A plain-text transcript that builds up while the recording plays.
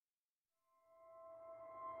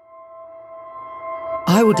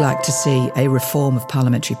I would like to see a reform of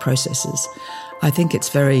parliamentary processes. I think it's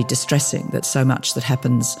very distressing that so much that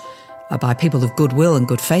happens by people of goodwill and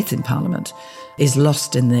good faith in Parliament is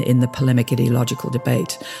lost in the polemic ideological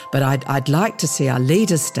debate. But I'd like to see our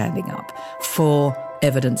leaders standing up for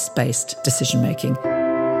evidence-based decision-making.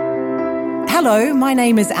 Hello, my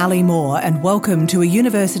name is Ali Moore and welcome to a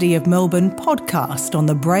University of Melbourne podcast on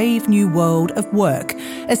the brave new world of work,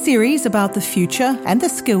 a series about the future and the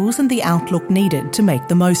skills and the outlook needed to make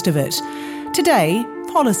the most of it. Today,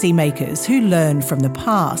 policymakers who learn from the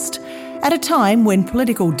past. At a time when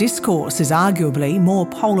political discourse is arguably more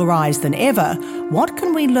polarised than ever, what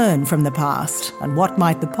can we learn from the past? And what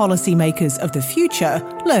might the policymakers of the future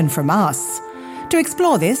learn from us? To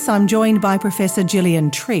explore this, I'm joined by Professor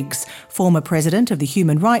Gillian Triggs, former President of the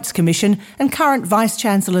Human Rights Commission and current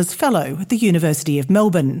Vice-Chancellor's Fellow at the University of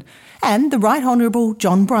Melbourne, and the Right Honourable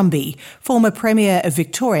John Brumby, former Premier of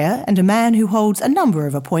Victoria and a man who holds a number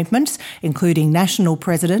of appointments, including National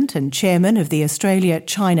President and Chairman of the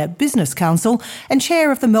Australia-China Business Council and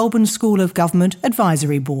Chair of the Melbourne School of Government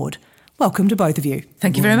Advisory Board. Welcome to both of you.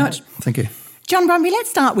 Thank you very much. Thank you. John Brumby, let's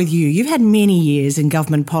start with you. You've had many years in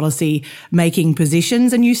government policy making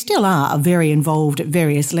positions and you still are very involved at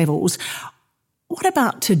various levels. What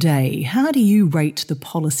about today? How do you rate the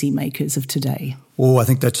policymakers of today? Oh, I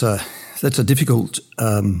think that's a difficult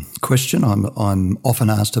question. I'm often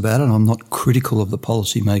asked about it. I'm not critical of the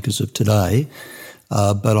policymakers of today,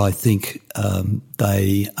 but I think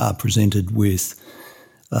they are presented with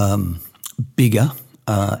bigger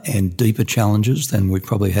and deeper challenges than we've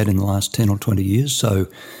probably had in the last 10 or 20 years. So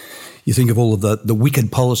you think of all of the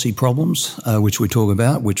wicked policy problems which we talk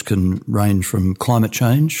about, which can range from climate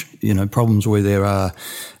change, problems where there are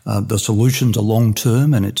the solutions are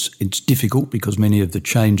long-term and it's difficult because many of the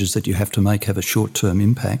changes that you have to make have a short-term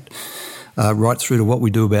impact, right through to what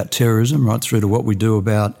we do about terrorism, right through to what we do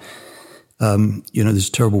about this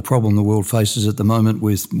terrible problem the world faces at the moment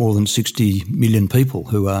with more than 60 million people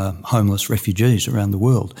who are homeless refugees around the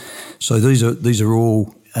world. So these are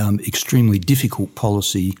all extremely difficult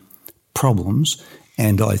policy problems,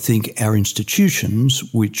 and I think our institutions,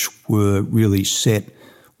 which were really set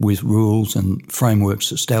with rules and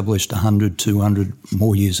frameworks established 100, 200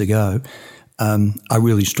 more years ago, are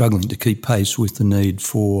really struggling to keep pace with the need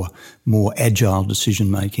for more agile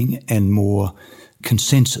decision-making and more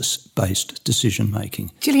consensus-based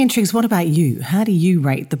decision-making. Gillian Triggs, what about you? How do you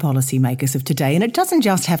rate the policymakers of today? And it doesn't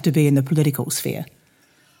just have to be in the political sphere.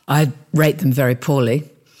 I rate them very poorly.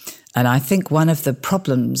 And I think one of the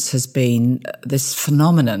problems has been this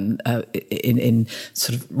phenomenon in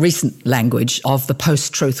sort of recent language of the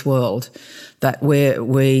post-truth world, that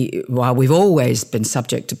while we've always been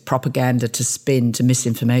subject to propaganda, to spin, to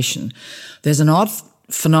misinformation, there's an odd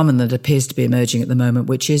phenomenon that appears to be emerging at the moment,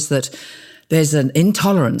 which is that there's an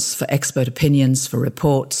intolerance for expert opinions, for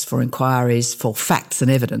reports, for inquiries, for facts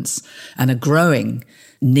and evidence, and a growing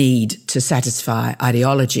need to satisfy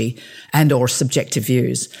ideology and or subjective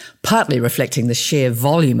views, partly reflecting the sheer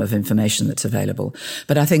volume of information that's available.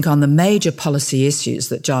 But I think on the major policy issues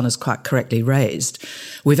that John has quite correctly raised,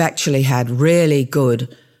 we've actually had really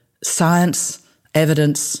good science,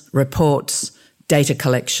 evidence, reports, data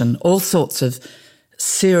collection, all sorts of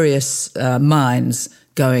serious minds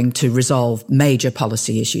going to resolve major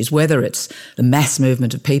policy issues, whether it's the mass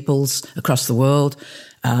movement of peoples across the world,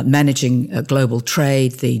 managing global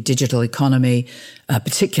trade, the digital economy,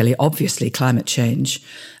 particularly, obviously, climate change.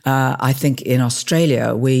 I think in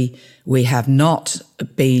Australia, we have not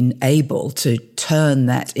been able to turn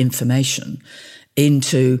that information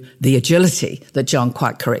into the agility that John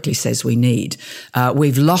quite correctly says we need.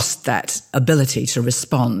 We've lost that ability to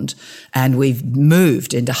respond, and we've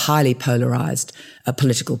moved into highly polarised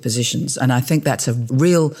political positions. And I think that's a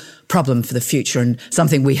real problem for the future and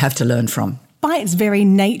something we have to learn from. By its very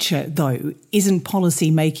nature, though, isn't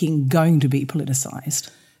policy making going to be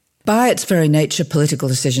politicised? By its very nature, political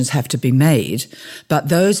decisions have to be made, but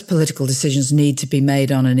those political decisions need to be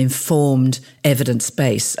made on an informed evidence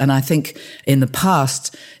base. And I think in the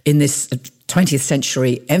past, in this 20th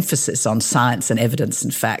century emphasis on science and evidence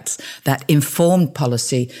and facts, that informed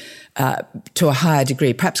policy to a higher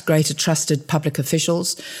degree, perhaps greater trusted public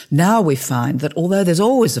officials. Now we find that although there's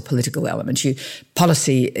always a political element,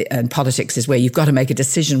 policy and politics is where you've got to make a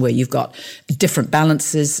decision where you've got different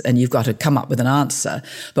balances and you've got to come up with an answer.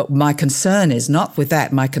 But my concern is not with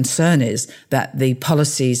that. My concern is that the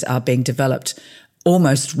policies are being developed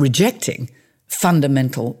almost rejecting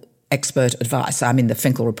fundamental expert advice. I mean, the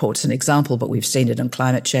Finkel report's an example, but we've seen it on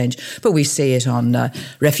climate change, but we see it on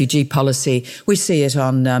refugee policy. We see it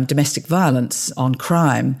on domestic violence, on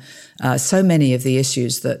crime. So many of the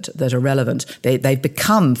issues that are relevant, they've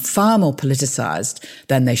become far more politicised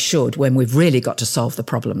than they should when we've really got to solve the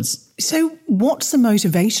problems. So what's the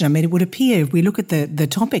motivation? I mean, it would appear, if we look at the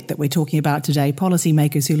topic that we're talking about today,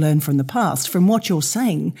 policymakers who learn from the past, from what you're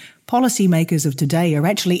saying, policymakers of today are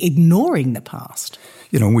actually ignoring the past.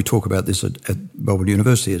 You know, when we talk about this at Melbourne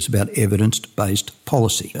University, it's about evidence-based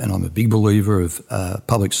policy. And I'm a big believer of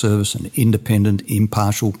public service, an independent,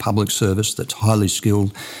 impartial public service that's highly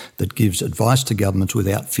skilled, that gives advice to governments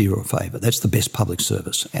without fear or favour. That's the best public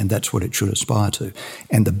service, and that's what it should aspire to.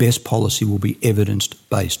 And the best policy will be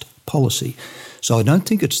evidence-based policy. So I don't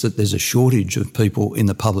think it's that there's a shortage of people in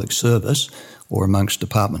the public service or amongst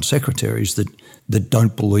department secretaries that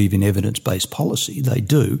don't believe in evidence-based policy. They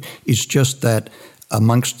do. It's just that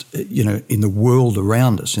amongst, in the world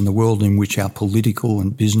around us, in the world in which our political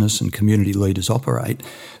and business and community leaders operate,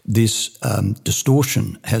 this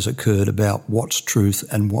distortion has occurred about what's truth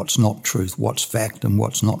and what's not truth, what's fact and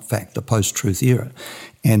what's not fact, the post-truth era.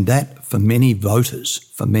 And that, for many voters,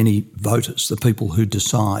 the people who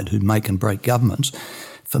decide, who make and break governments,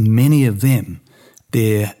 for many of them,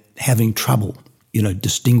 they're having trouble,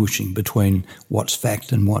 distinguishing between what's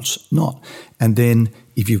fact and what's not. And then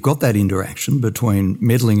if you've got that interaction between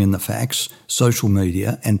meddling in the facts, social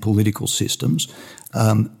media and political systems,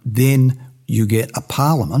 then you get a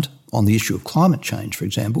parliament on the issue of climate change, for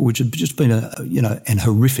example, which has just been an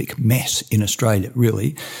horrific mess in Australia,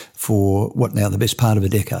 really, for the best part of a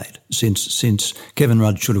decade, since Kevin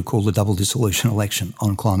Rudd should have called a double dissolution election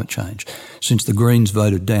on climate change, since the Greens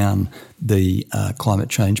voted down the climate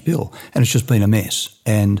change bill. And it's just been a mess,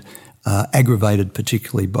 and aggravated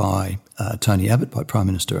particularly by Tony Abbott, by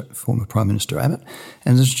former Prime Minister Abbott,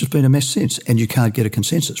 and there's just been a mess since. And you can't get a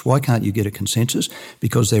consensus. Why can't you get a consensus?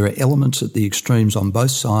 Because there are elements at the extremes on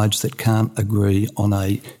both sides that can't agree on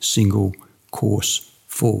a single course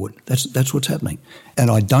forward. That's what's happening.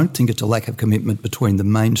 And I don't think it's a lack of commitment between the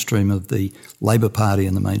mainstream of the Labor Party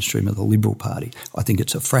and the mainstream of the Liberal Party. I think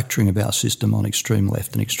it's a fracturing of our system on extreme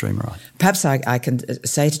left and extreme right. Perhaps I can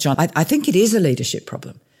say to John, I think it is a leadership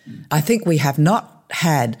problem. I think we have not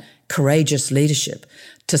had courageous leadership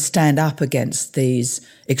to stand up against these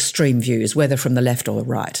extreme views, whether from the left or the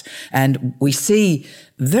right. And we see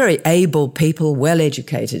very able people,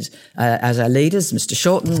 well-educated as our leaders, Mr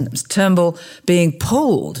Shorten, Mr Turnbull, being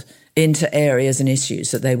pulled into areas and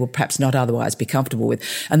issues that they will perhaps not otherwise be comfortable with.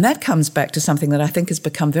 And that comes back to something that I think has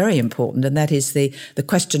become very important, and that is the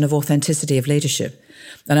question of authenticity of leadership.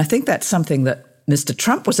 And I think that's something that Mr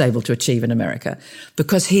Trump was able to achieve in America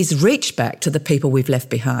because he's reached back to the people we've left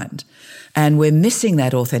behind. And we're missing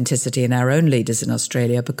that authenticity in our own leaders in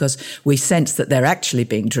Australia because we sense that they're actually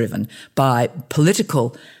being driven by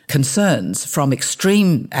political concerns from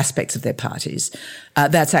extreme aspects of their parties.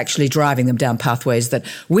 That's actually driving them down pathways that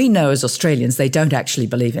we know as Australians they don't actually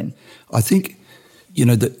believe in. I think,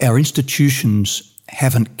 that our institutions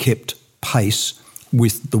haven't kept pace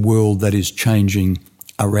with the world that is changing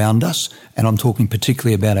around us, and I'm talking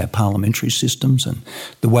particularly about our parliamentary systems and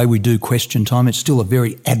the way we do question time. It's still a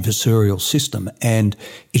very adversarial system, and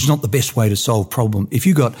it's not the best way to solve problem. If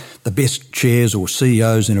you got the best chairs or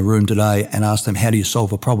CEOs in a room today and ask them, how do you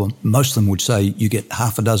solve a problem? Most of them would say you get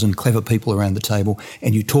half a dozen clever people around the table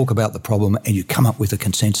and you talk about the problem and you come up with a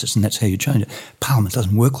consensus, and that's how you change it. Parliament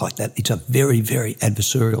doesn't work like that. It's a very, very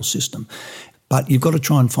adversarial system. But you've got to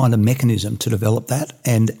try and find a mechanism to develop that,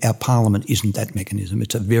 and our parliament isn't that mechanism.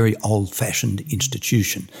 It's a very old-fashioned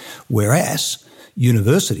institution, whereas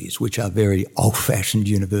universities, which are very old-fashioned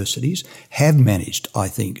universities, have managed, I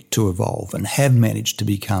think, to evolve and have managed to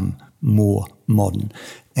become more modern.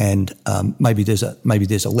 And maybe there's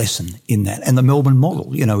a lesson in that. And the Melbourne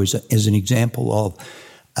model, is an example of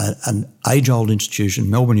an age-old institution,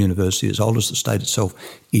 Melbourne University, as old as the state itself,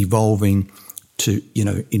 evolving to,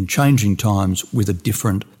 in changing times with a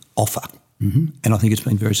different offer. Mm-hmm. And I think it's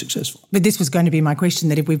been very successful. But this was going to be my question,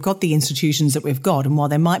 that if we've got the institutions that we've got, and while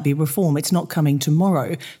there might be reform, it's not coming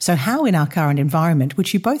tomorrow. So how in our current environment,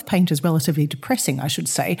 which you both paint as relatively depressing, I should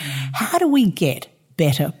say, how do we get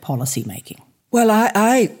better policy making? Well,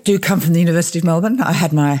 I do come from the University of Melbourne.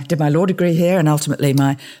 I did my law degree here and ultimately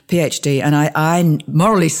my PhD, and I'm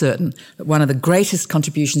morally certain that one of the greatest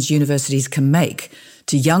contributions universities can make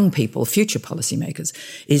to young people, future policymakers,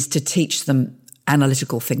 is to teach them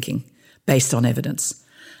analytical thinking based on evidence.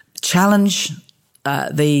 Challenge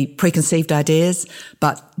the preconceived ideas,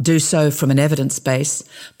 but do so from an evidence base,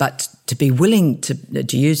 but to be willing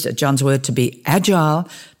to use John's word, to be agile,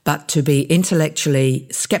 but to be intellectually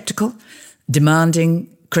sceptical, demanding,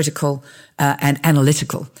 critical, and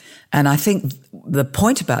analytical. And I think the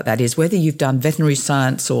point about that is whether you've done veterinary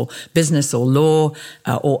science or business or law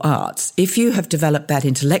or arts, if you have developed that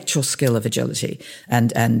intellectual skill of agility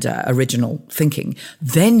and original thinking,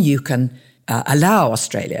 then you can allow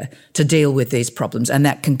Australia to deal with these problems, and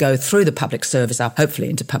that can go through the public service up, hopefully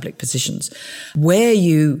into public positions. Where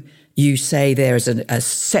you say there is a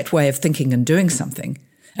set way of thinking and doing something,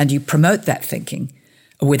 and you promote that thinking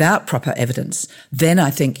without proper evidence, then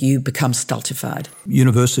I think you become stultified.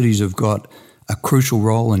 Universities have got a crucial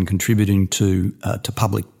role in contributing to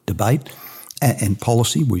public debate and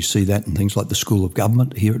policy. We see that in things like the School of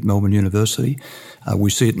Government here at Melbourne University.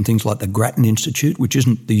 We see it in things like the Grattan Institute, which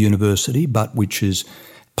isn't the university, but which is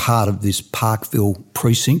part of this Parkville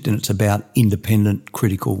precinct, and it's about independent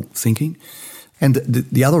critical thinking. And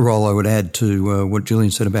the other role I would add to what Gillian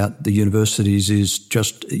said about the universities is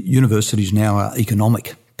just universities now are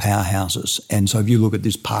economic powerhouses. And so if you look at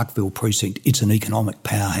this Parkville precinct, it's an economic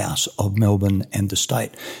powerhouse of Melbourne and the state.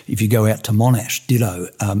 If you go out to Monash, ditto,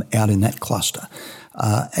 out in that cluster.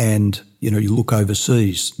 And, you look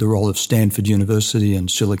overseas, the role of Stanford University and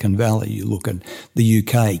Silicon Valley. You look at the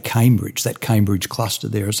UK, Cambridge, that Cambridge cluster,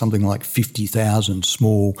 there are something like 50,000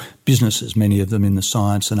 small businesses, many of them in the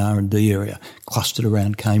science and R&D area, clustered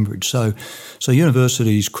around Cambridge. So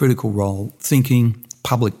universities' critical role, thinking,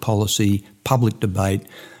 public policy, public debate,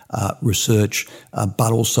 research,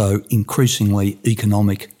 but also increasingly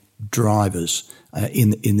economic drivers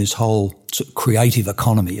in this whole sort of creative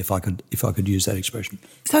economy, if I could use that expression.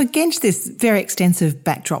 So against this very extensive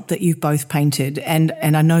backdrop that you've both painted, and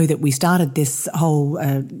I know that we started this whole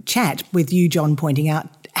chat with you, John, pointing out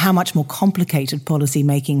how much more complicated policy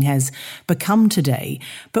making has become today.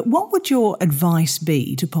 But what would your advice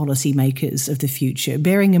be to policymakers of the future,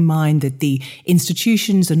 bearing in mind that the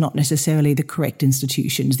institutions are not necessarily the correct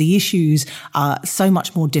institutions? The issues are so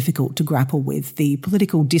much more difficult to grapple with. The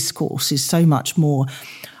political discourse is so much more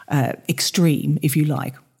extreme, if you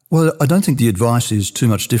like. Well, I don't think the advice is too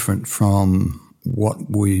much different from what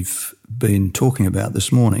we've been talking about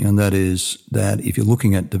this morning, and that is that if you're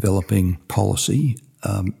looking at developing policy,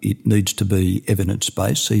 it needs to be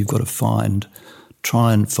evidence-based. So you've got to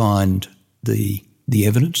try and find the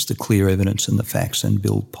evidence, the clear evidence and the facts, and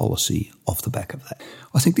build policy off the back of that.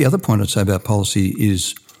 I think the other point I'd say about policy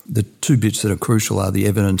is the two bits that are crucial are the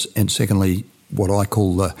evidence and, secondly, what I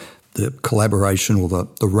call the collaboration or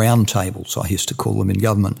the round tables, I used to call them in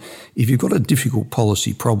government. If you've got a difficult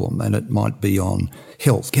policy problem, and it might be on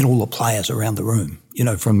health, get all the players around the room,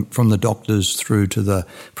 from the doctors through to the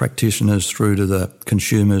practitioners, through to the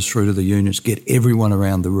consumers, through to the unions, get everyone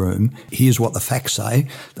around the room. Here's what the facts say.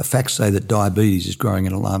 The facts say that diabetes is growing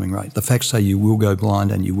at an alarming rate. The facts say you will go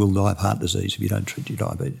blind and you will die of heart disease if you don't treat your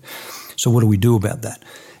diabetes. So what do we do about that?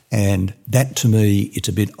 And that, to me, it's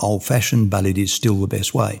a bit old-fashioned, but it is still the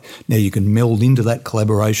best way. Now, you can meld into that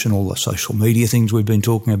collaboration all the social media things we've been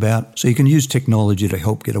talking about. So you can use technology to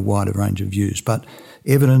help get a wider range of views. But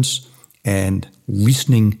evidence and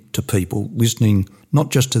listening to people, listening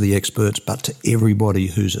not just to the experts, but to everybody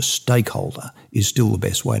who's a stakeholder is still the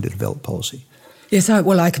best way to develop policy. Yes,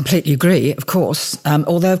 I completely agree, of course.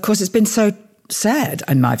 Although, of course, it's been so sad,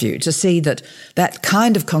 in my view, to see that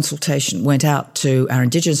kind of consultation went out to our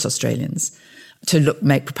Indigenous Australians to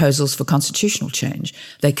make proposals for constitutional change.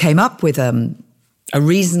 They came up with a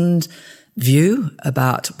reasoned view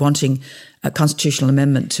about wanting a constitutional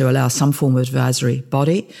amendment to allow some form of advisory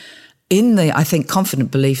body, in the, I think,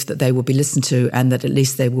 confident belief that they will be listened to and that at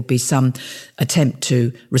least there will be some attempt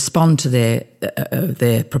to respond to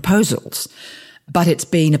their proposals. But it's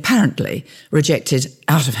been apparently rejected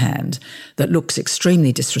out of hand. That looks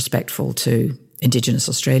extremely disrespectful to Indigenous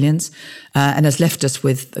Australians and has left us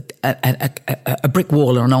with a brick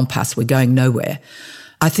wall or an impasse. We're going nowhere.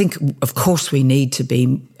 I think, of course, we need to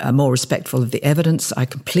be more respectful of the evidence. I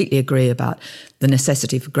completely agree about the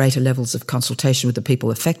necessity for greater levels of consultation with the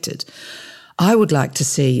people affected. I would like to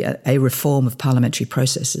see a reform of parliamentary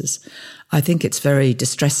processes. I think it's very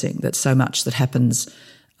distressing that so much that happens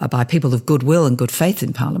by people of goodwill and good faith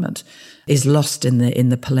in Parliament is lost in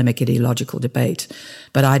the polemic ideological debate.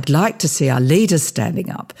 But I'd like to see our leaders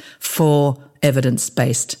standing up for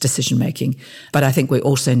evidence-based decision-making. But I think we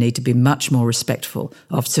also need to be much more respectful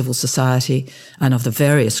of civil society and of the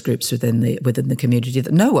various groups within the community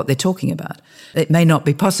that know what they're talking about. It may not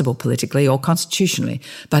be possible politically or constitutionally,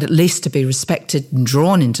 but at least to be respected and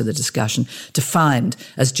drawn into the discussion to find,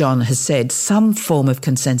 as John has said, some form of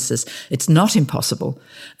consensus. It's not impossible,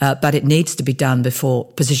 but it needs to be done before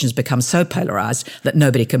positions become so polarised that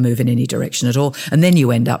nobody can move in any direction at all. And then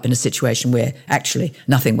you end up in a situation where actually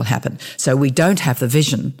nothing will happen. So we don't have the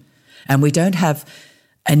vision, and we don't have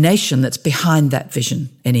a nation that's behind that vision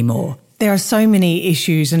anymore. There are so many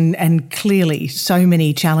issues and clearly so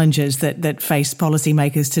many challenges that face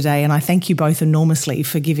policymakers today, and I thank you both enormously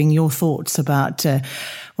for giving your thoughts about,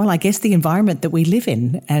 I guess the environment that we live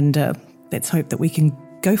in, and let's hope that we can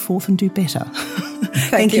go forth and do better.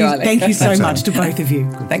 Thank you, Ali. Thank you so much to both of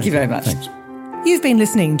you. Thank you very much. Thanks. You've been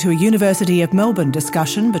listening to a University of Melbourne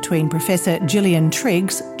discussion between Professor Gillian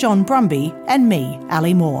Triggs, John Brumby and me,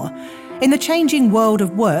 Ali Moore. In the changing world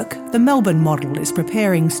of work, the Melbourne model is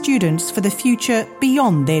preparing students for the future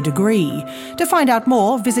beyond their degree. To find out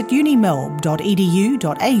more, visit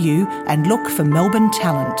unimelb.edu.au and look for Melbourne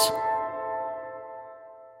Talent.